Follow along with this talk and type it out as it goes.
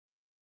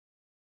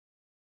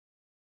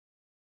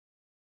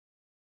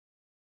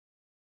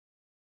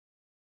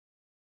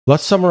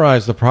Let's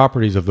summarize the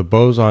properties of the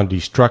boson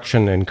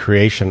destruction and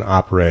creation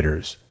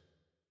operators,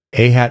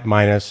 A hat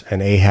minus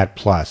and A hat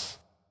plus.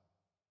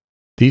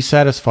 These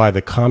satisfy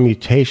the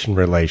commutation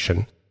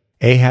relation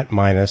A hat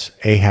minus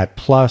A hat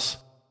plus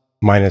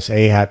minus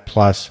A hat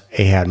plus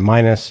A hat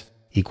minus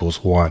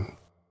equals 1.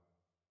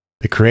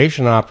 The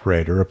creation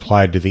operator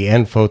applied to the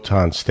n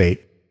photon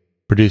state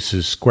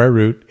produces square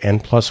root n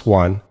plus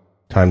 1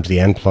 times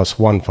the n plus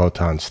 1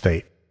 photon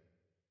state.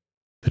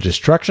 The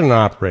destruction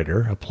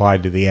operator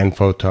applied to the n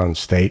photon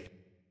state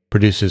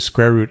produces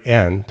square root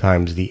n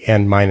times the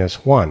n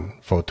minus 1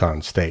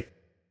 photon state.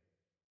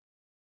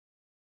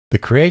 The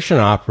creation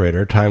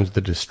operator times the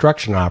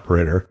destruction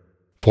operator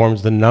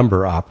forms the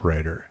number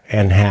operator,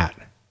 n hat.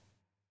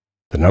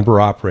 The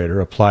number operator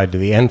applied to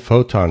the n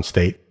photon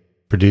state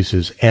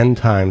produces n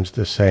times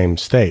the same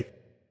state,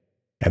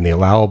 and the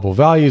allowable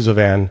values of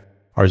n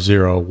are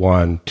 0,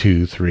 1,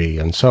 2, 3,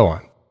 and so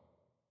on.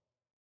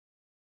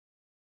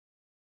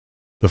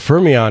 The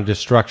fermion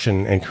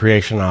destruction and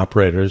creation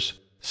operators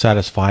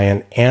satisfy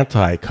an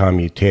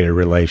anti-commutator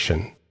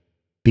relation,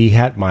 B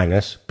hat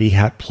minus B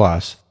hat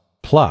plus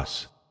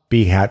plus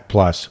B hat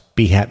plus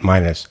B hat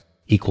minus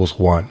equals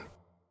 1.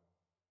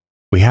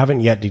 We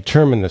haven't yet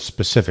determined the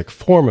specific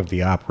form of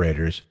the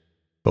operators,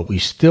 but we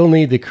still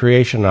need the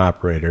creation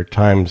operator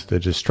times the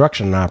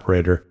destruction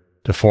operator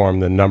to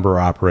form the number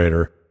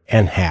operator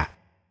n hat,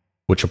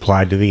 which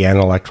applied to the n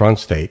electron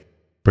state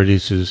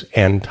produces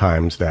n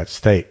times that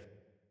state.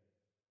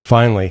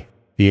 Finally,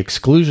 the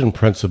exclusion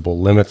principle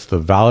limits the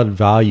valid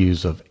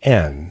values of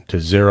n to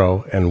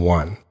 0 and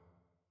 1.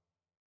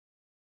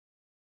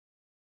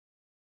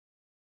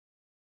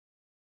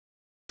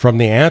 From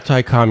the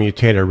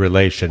anti-commutator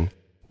relation,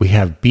 we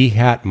have B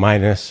hat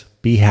minus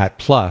B hat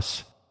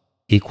plus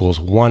equals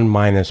 1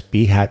 minus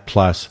B hat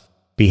plus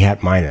B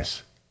hat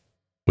minus,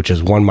 which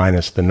is 1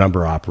 minus the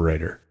number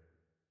operator.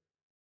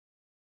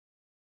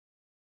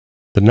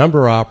 The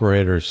number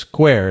operator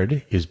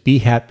squared is B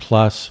hat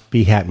plus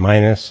B hat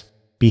minus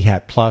B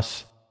hat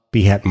plus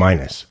B hat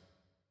minus.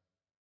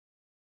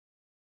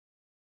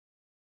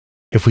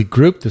 If we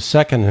group the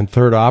second and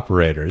third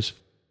operators,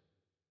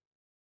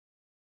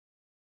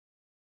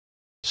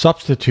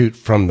 substitute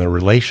from the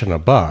relation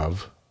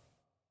above,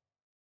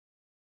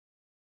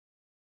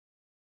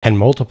 and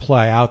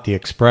multiply out the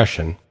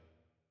expression,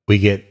 we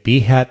get B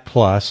hat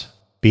plus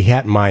B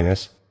hat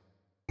minus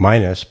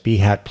minus B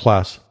hat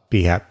plus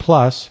B hat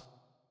plus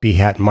B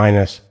hat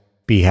minus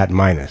B hat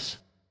minus.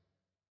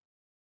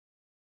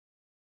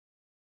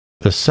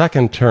 The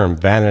second term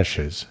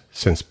vanishes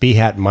since B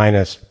hat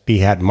minus B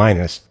hat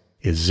minus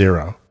is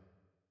 0,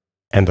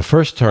 and the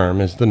first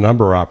term is the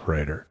number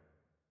operator.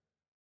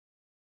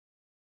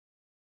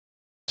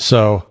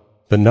 So,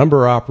 the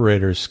number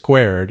operator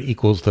squared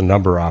equals the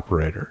number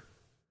operator.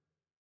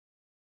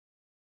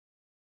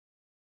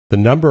 The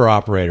number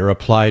operator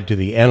applied to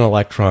the n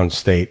electron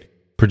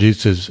state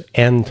produces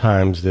n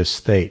times this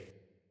state,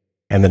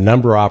 and the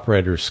number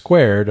operator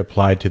squared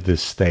applied to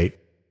this state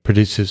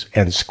produces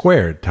n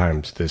squared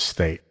times this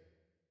state.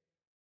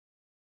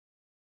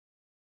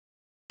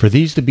 For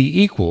these to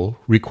be equal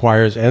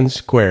requires n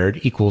squared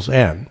equals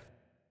n,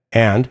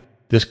 and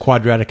this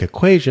quadratic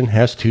equation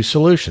has two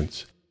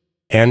solutions,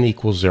 n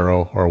equals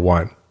 0 or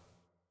 1,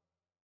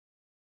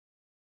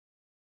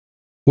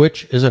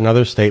 which is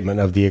another statement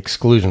of the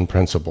exclusion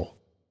principle.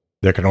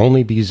 There can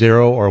only be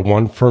 0 or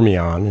 1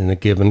 fermion in a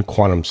given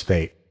quantum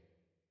state.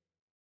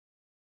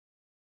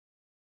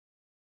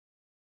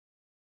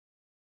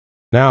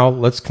 Now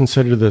let's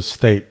consider the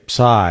state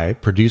psi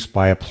produced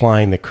by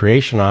applying the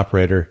creation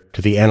operator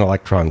to the n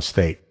electron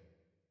state.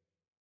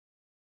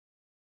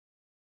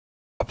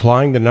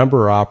 Applying the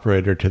number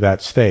operator to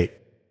that state,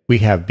 we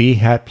have B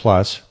hat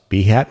plus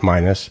B hat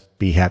minus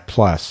B hat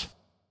plus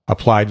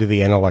applied to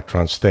the n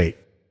electron state.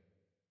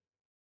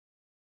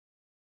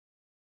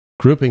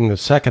 Grouping the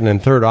second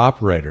and third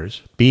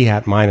operators, B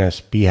hat minus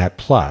B hat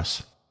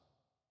plus,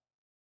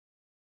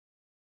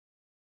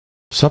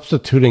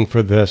 substituting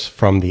for this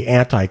from the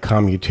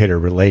anti-commutator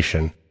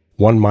relation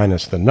 1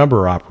 minus the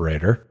number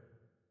operator,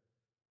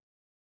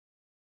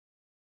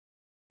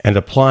 and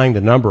applying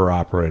the number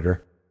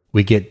operator,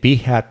 we get B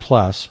hat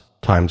plus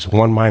times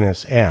 1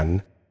 minus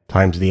n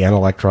times the n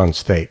electron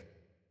state.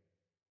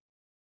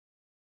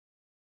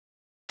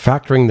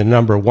 Factoring the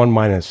number 1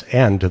 minus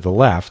n to the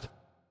left,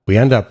 we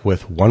end up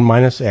with 1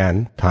 minus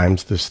n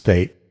times the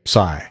state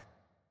psi,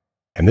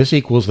 and this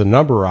equals the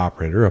number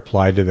operator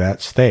applied to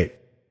that state.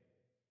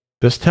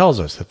 This tells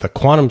us that the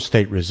quantum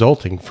state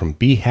resulting from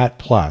B hat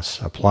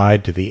plus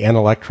applied to the n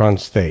electron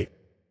state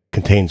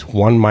contains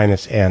 1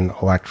 minus n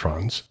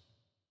electrons.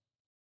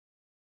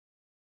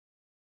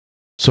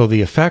 So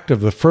the effect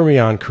of the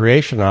fermion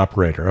creation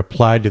operator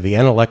applied to the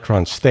n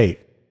electron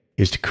state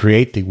is to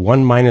create the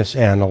 1 minus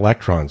n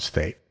electron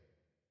state,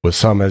 with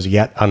some as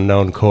yet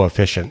unknown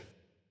coefficient.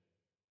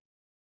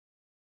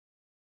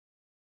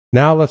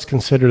 Now let's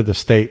consider the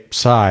state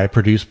psi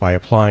produced by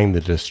applying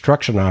the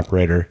destruction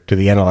operator to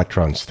the n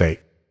electron state.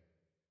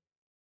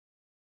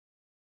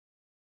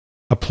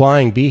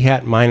 Applying B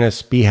hat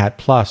minus B hat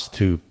plus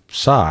to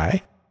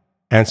psi,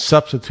 and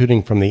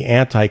substituting from the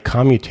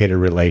anti-commutator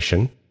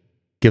relation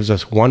gives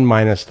us 1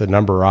 minus the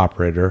number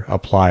operator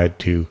applied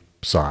to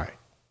psi.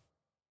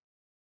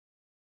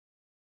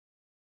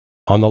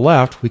 On the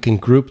left, we can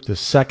group the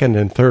second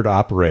and third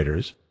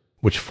operators,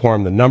 which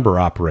form the number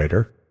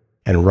operator,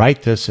 and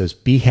write this as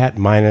b hat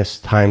minus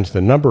times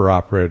the number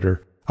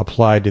operator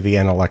applied to the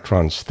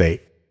n-electron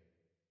state.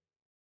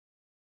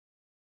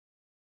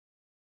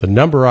 The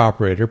number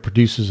operator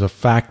produces a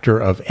factor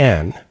of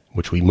n,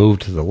 which we move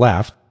to the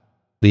left,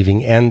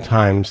 leaving n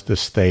times the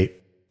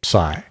state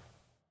psi.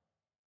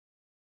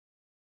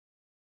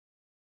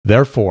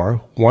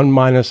 Therefore, 1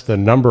 minus the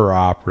number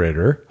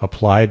operator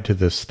applied to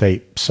the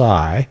state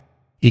psi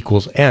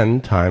equals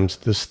n times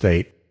the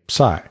state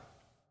psi,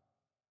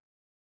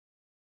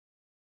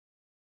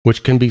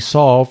 which can be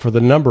solved for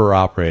the number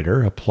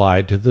operator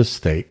applied to the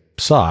state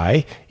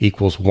psi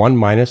equals 1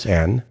 minus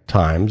n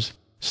times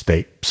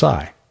state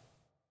psi.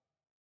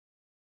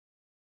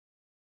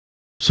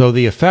 So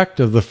the effect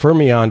of the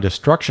fermion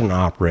destruction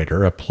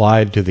operator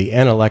applied to the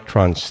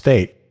n-electron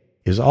state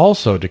is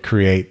also to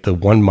create the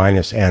 1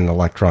 minus n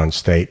electron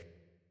state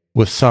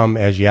with some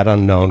as yet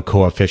unknown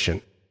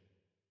coefficient.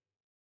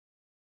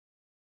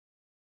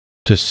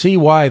 To see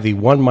why the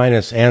 1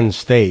 minus n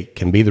state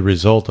can be the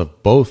result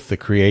of both the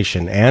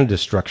creation and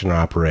destruction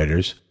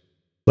operators,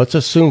 let's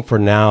assume for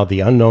now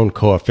the unknown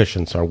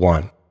coefficients are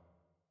 1.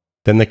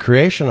 Then the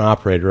creation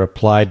operator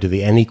applied to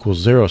the n equals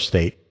 0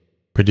 state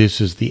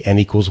produces the n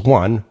equals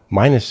 1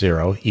 minus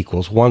 0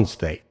 equals 1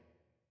 state.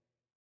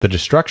 The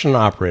destruction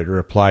operator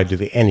applied to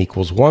the n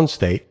equals 1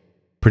 state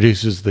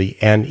produces the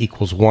n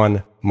equals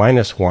 1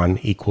 minus 1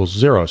 equals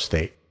 0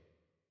 state.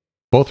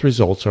 Both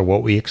results are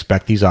what we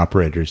expect these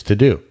operators to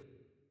do.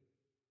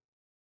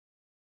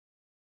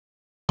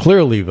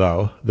 Clearly,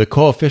 though, the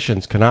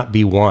coefficients cannot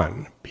be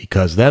 1,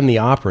 because then the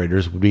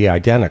operators would be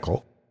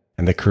identical,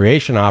 and the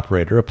creation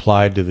operator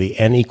applied to the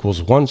n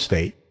equals 1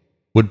 state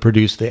would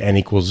produce the n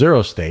equals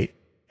 0 state,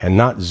 and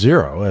not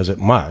 0 as it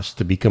must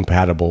to be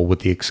compatible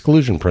with the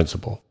exclusion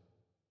principle.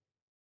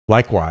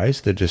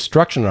 Likewise, the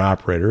destruction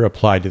operator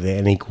applied to the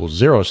n equals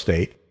 0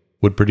 state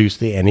would produce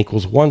the n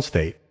equals 1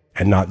 state,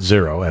 and not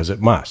 0 as it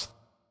must.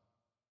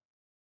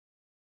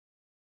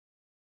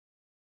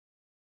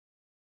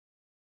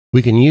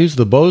 We can use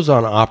the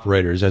boson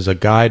operators as a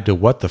guide to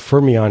what the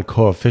fermion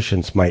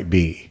coefficients might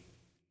be.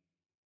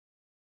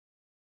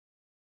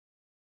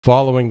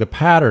 Following the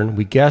pattern,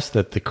 we guess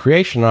that the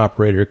creation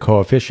operator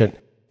coefficient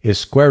is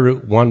square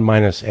root 1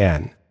 minus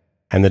n,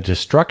 and the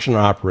destruction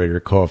operator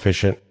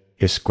coefficient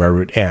is square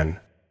root n.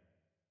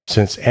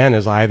 Since n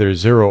is either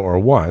 0 or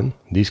 1,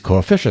 these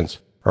coefficients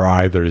are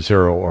either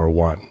 0 or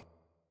 1.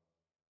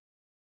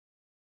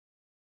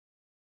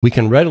 We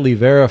can readily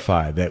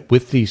verify that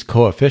with these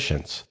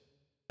coefficients,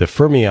 the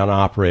fermion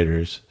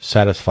operators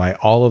satisfy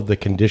all of the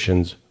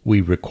conditions we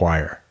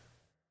require,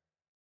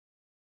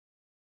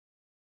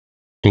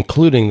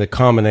 including the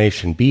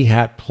combination b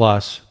hat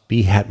plus,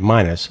 b hat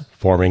minus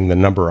forming the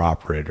number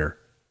operator.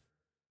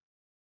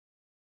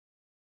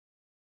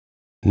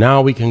 Now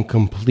we can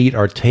complete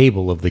our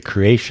table of the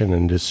creation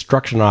and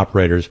destruction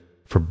operators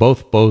for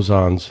both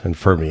bosons and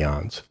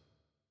fermions.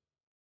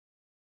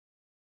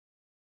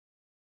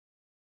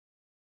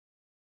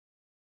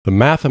 The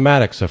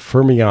mathematics of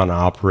fermion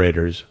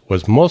operators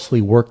was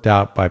mostly worked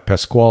out by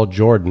Pascual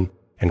Jordan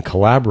and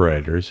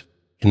collaborators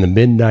in the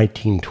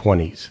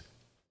mid-1920s.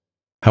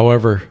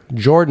 However,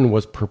 Jordan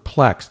was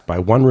perplexed by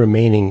one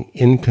remaining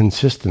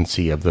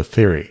inconsistency of the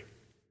theory,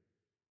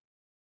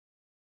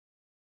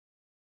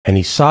 and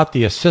he sought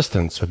the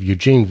assistance of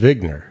Eugene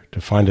Wigner to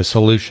find a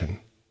solution.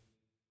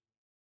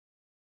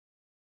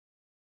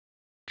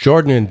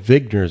 Jordan and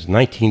Wigner's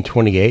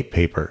 1928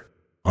 paper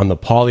on the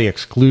Pauli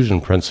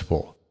exclusion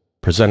principle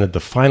presented the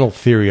final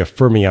theory of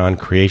fermion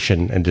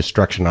creation and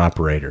destruction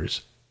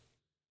operators.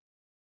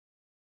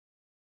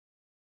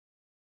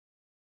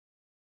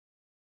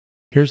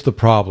 Here's the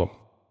problem.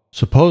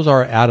 Suppose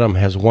our atom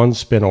has one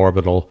spin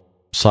orbital,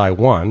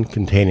 psi1,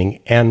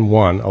 containing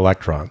n1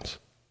 electrons,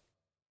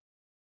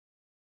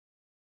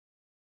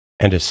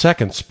 and a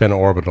second spin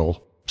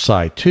orbital,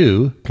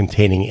 psi2,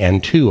 containing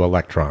n2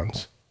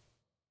 electrons.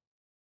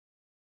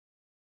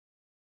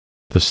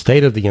 The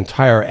state of the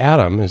entire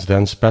atom is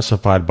then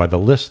specified by the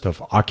list of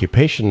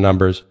occupation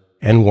numbers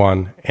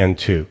n1,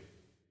 n2.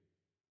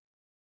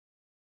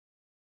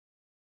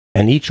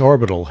 And each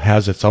orbital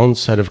has its own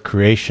set of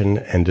creation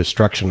and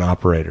destruction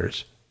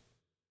operators.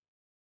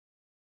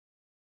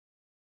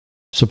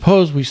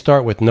 Suppose we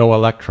start with no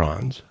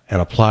electrons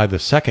and apply the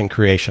second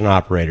creation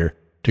operator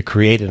to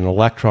create an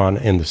electron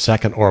in the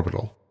second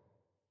orbital,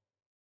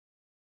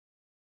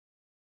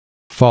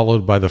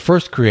 followed by the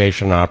first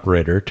creation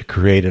operator to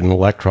create an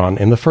electron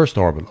in the first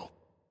orbital.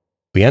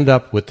 We end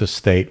up with the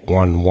state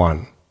 1,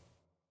 1.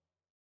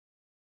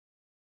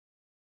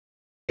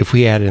 If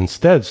we had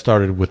instead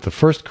started with the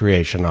first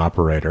creation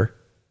operator,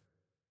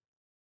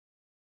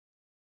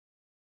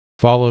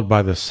 followed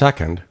by the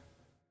second,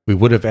 we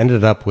would have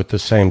ended up with the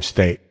same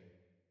state.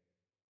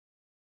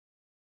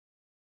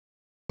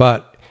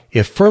 But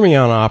if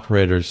fermion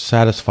operators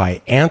satisfy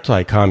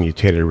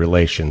anti-commutator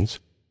relations,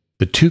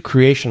 the two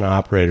creation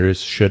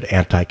operators should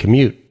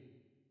anti-commute,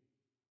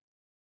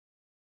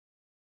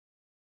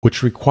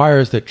 which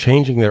requires that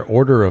changing their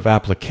order of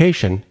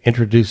application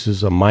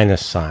introduces a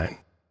minus sign.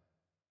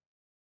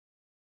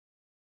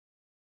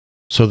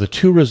 So the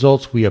two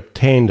results we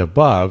obtained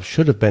above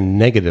should have been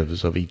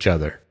negatives of each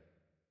other.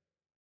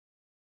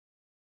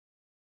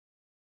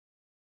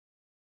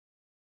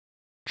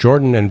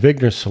 Jordan and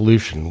Wigner's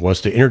solution was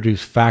to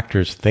introduce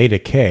factors theta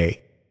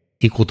k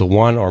equal to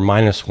 1 or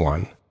minus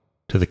 1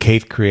 to the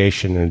kth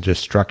creation and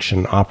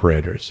destruction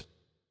operators.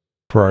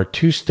 For our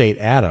two-state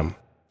atom,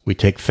 we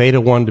take theta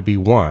 1 to be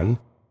 1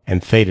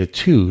 and theta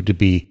 2 to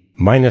be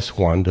minus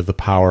 1 to the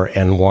power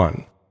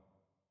n1.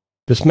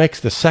 This makes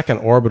the second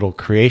orbital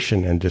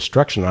creation and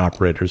destruction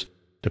operators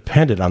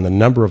dependent on the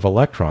number of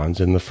electrons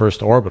in the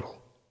first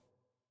orbital.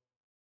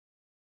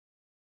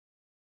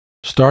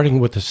 Starting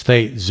with the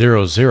state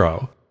 0,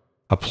 0,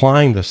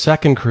 applying the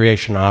second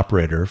creation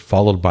operator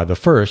followed by the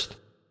first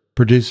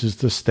produces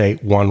the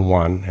state 1,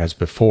 1 as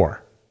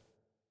before.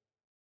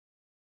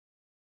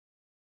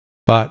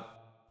 But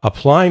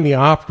applying the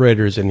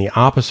operators in the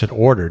opposite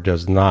order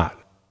does not.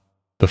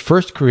 The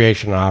first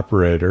creation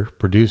operator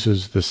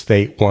produces the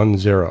state 1,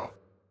 0.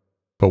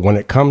 But when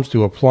it comes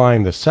to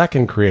applying the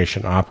second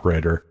creation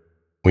operator,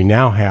 we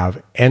now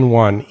have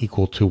n1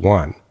 equal to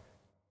 1.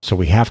 So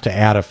we have to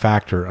add a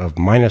factor of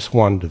minus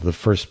 1 to the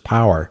first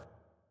power,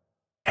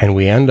 and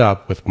we end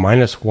up with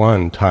minus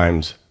 1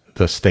 times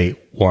the state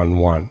 1,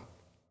 1.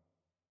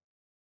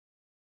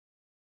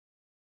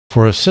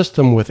 For a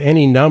system with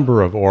any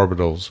number of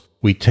orbitals,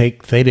 we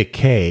take theta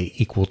k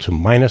equal to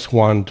minus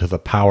 1 to the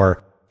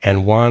power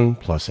n1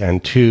 plus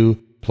n2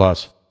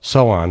 plus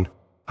so on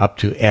up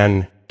to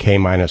n k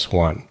minus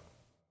 1.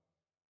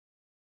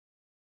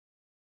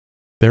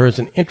 There is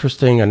an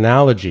interesting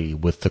analogy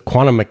with the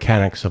quantum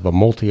mechanics of a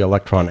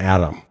multi-electron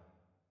atom.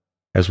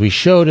 As we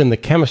showed in the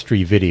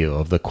chemistry video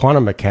of the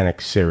quantum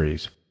mechanics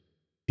series,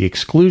 the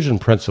exclusion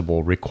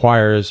principle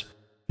requires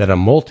that a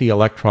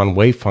multi-electron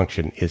wave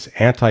function is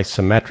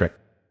antisymmetric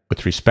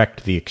with respect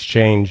to the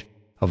exchange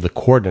of the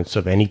coordinates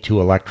of any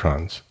two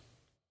electrons.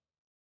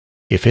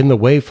 If in the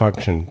wave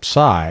function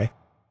psi,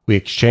 we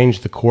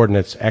exchange the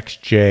coordinates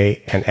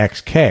xj and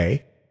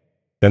xk,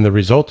 then the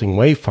resulting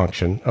wave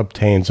function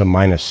obtains a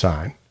minus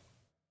sign.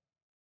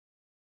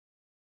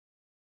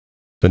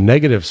 The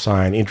negative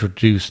sign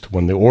introduced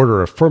when the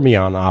order of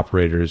fermion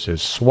operators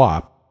is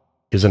swapped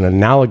is an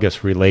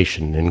analogous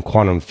relation in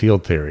quantum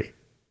field theory.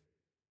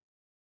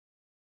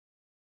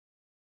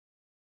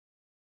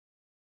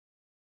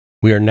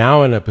 We are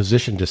now in a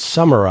position to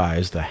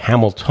summarize the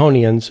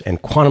Hamiltonians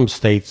and quantum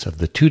states of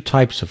the two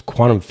types of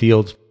quantum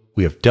fields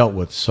we have dealt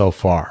with so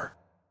far.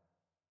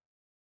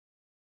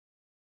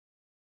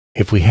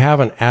 If we have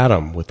an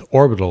atom with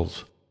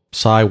orbitals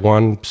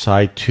psi1,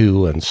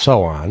 psi2, and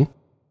so on,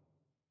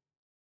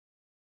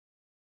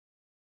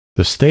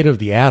 the state of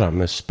the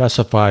atom is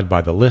specified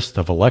by the list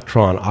of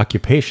electron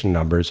occupation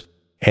numbers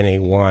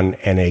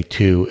Na1,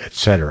 Na2,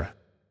 etc.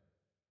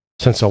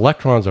 Since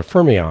electrons are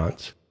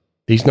fermions,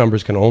 these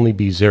numbers can only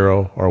be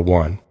 0 or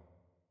 1.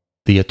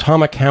 The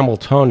atomic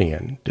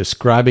Hamiltonian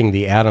describing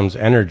the atom's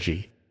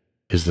energy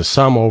is the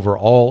sum over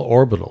all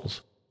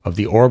orbitals of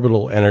the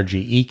orbital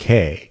energy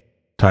Ek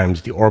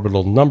times the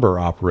orbital number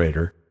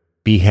operator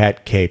b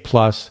hat k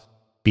plus,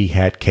 b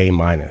hat k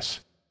minus.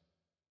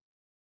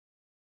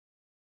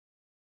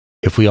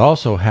 If we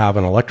also have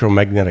an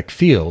electromagnetic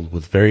field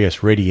with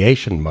various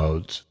radiation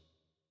modes,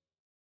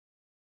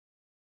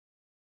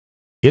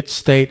 its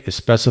state is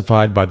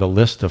specified by the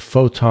list of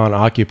photon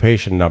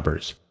occupation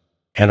numbers,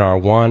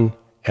 nr1,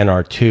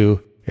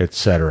 nr2,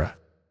 etc.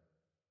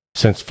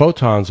 Since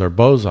photons are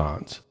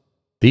bosons,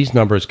 these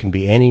numbers can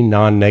be any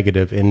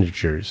non-negative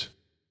integers.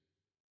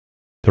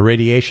 The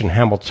radiation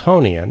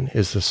Hamiltonian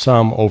is the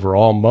sum over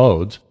all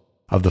modes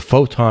of the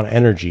photon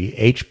energy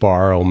h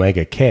bar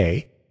omega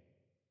k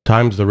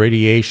times the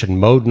radiation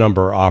mode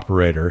number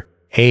operator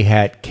a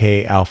hat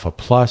k alpha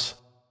plus,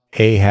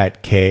 a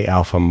hat k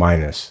alpha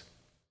minus.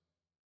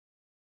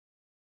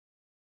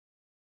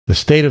 The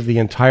state of the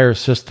entire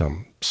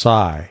system,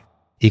 psi,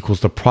 equals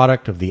the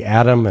product of the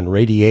atom and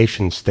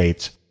radiation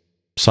states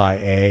psi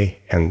a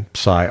and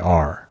psi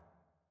r.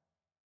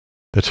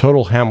 The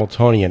total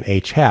Hamiltonian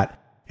h hat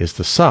is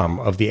the sum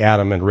of the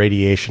atom and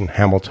radiation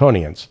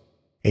Hamiltonians,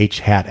 h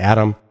hat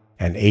atom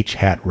and h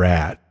hat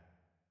rad.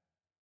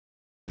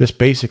 This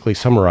basically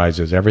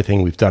summarizes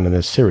everything we've done in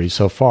this series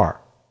so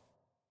far.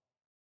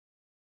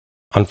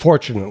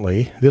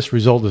 Unfortunately, this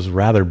result is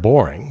rather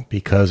boring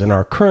because in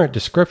our current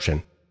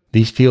description,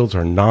 these fields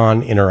are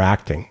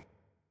non-interacting.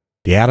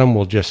 The atom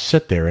will just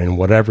sit there in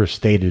whatever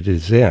state it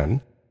is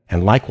in,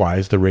 and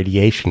likewise the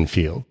radiation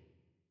field.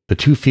 The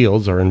two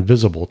fields are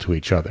invisible to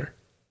each other.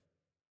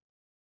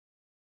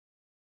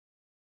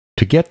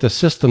 To get the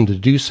system to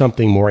do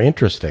something more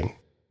interesting,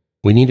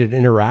 we need an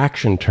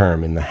interaction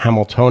term in the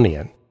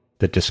Hamiltonian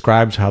that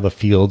describes how the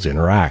fields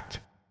interact.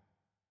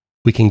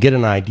 We can get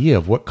an idea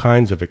of what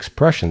kinds of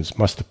expressions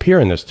must appear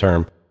in this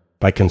term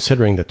by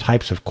considering the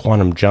types of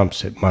quantum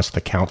jumps it must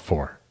account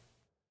for.